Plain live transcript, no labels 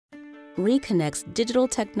RiConnect's digital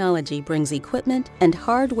technology brings equipment and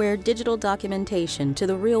hardware digital documentation to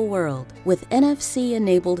the real world with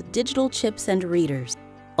NFC-enabled digital chips and readers,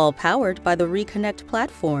 all powered by the RiConnect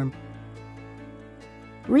platform.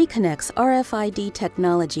 RiConnect's RFID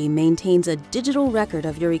technology maintains a digital record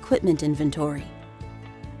of your equipment inventory,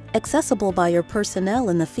 accessible by your personnel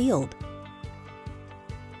in the field.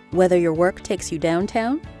 Whether your work takes you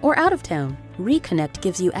downtown or out of town, RiConnect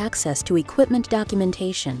gives you access to equipment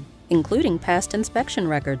documentation, including past inspection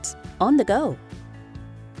records, on the go.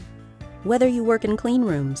 Whether you work in clean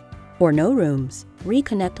rooms or no rooms,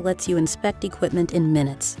 RiConnect lets you inspect equipment in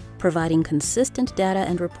minutes, providing consistent data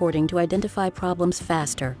and reporting to identify problems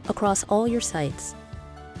faster across all your sites.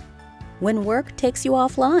 When work takes you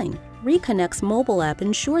offline, RiConnect's mobile app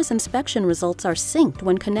ensures inspection results are synced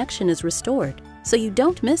when connection is restored, so you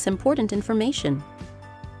don't miss important information.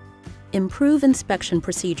 Improve inspection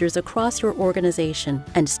procedures across your organization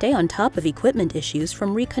and stay on top of equipment issues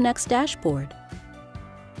from RiConnect's dashboard.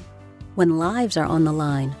 When lives are on the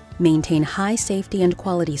line, maintain high safety and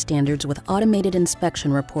quality standards with automated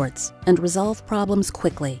inspection reports and resolve problems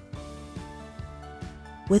quickly.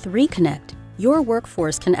 With RiConnect, your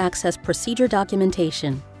workforce can access procedure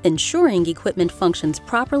documentation, ensuring equipment functions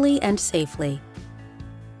properly and safely.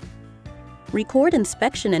 Record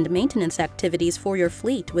inspection and maintenance activities for your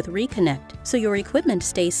fleet with RiConnect so your equipment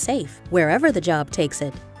stays safe wherever the job takes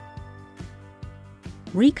it.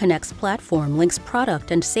 RiConnect's platform links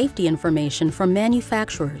product and safety information from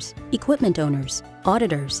manufacturers, equipment owners,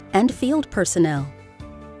 auditors, and field personnel.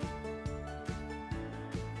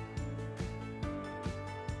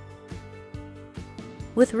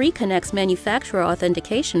 With RiConnect's manufacturer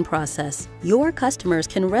authentication process, your customers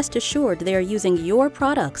can rest assured they are using your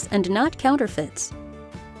products and not counterfeits.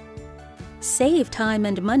 Save time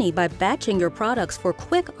and money by batching your products for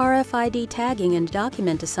quick RFID tagging and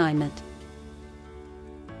document assignment.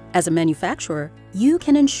 As a manufacturer, you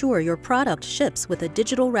can ensure your product ships with a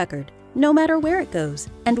digital record, no matter where it goes,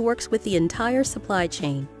 and works with the entire supply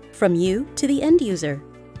chain, from you to the end user.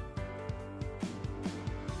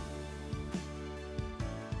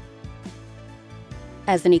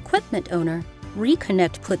 As an equipment owner,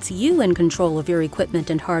 RiConnect puts you in control of your equipment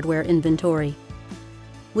and hardware inventory.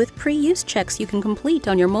 With pre-use checks you can complete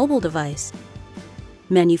on your mobile device,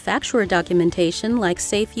 manufacturer documentation like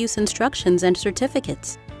safe use instructions and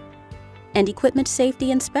certificates, and equipment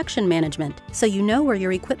safety inspection management so you know where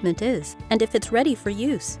your equipment is and if it's ready for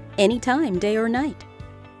use, anytime, day or night.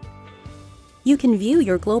 You can view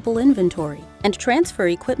your global inventory and transfer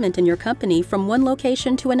equipment in your company from one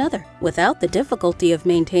location to another without the difficulty of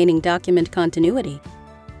maintaining document continuity.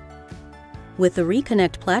 With the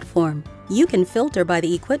RiConnect platform, you can filter by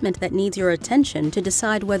the equipment that needs your attention to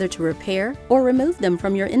decide whether to repair or remove them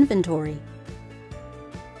from your inventory.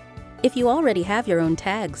 If you already have your own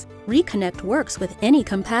tags, RiConnect works with any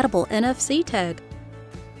compatible NFC tag.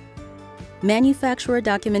 Manufacturer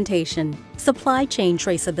documentation, supply chain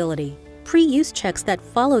traceability, pre-use checks that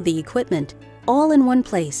follow the equipment, all in one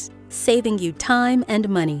place, saving you time and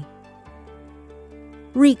money.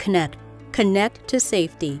 RiConnect. Connect to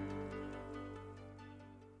safety.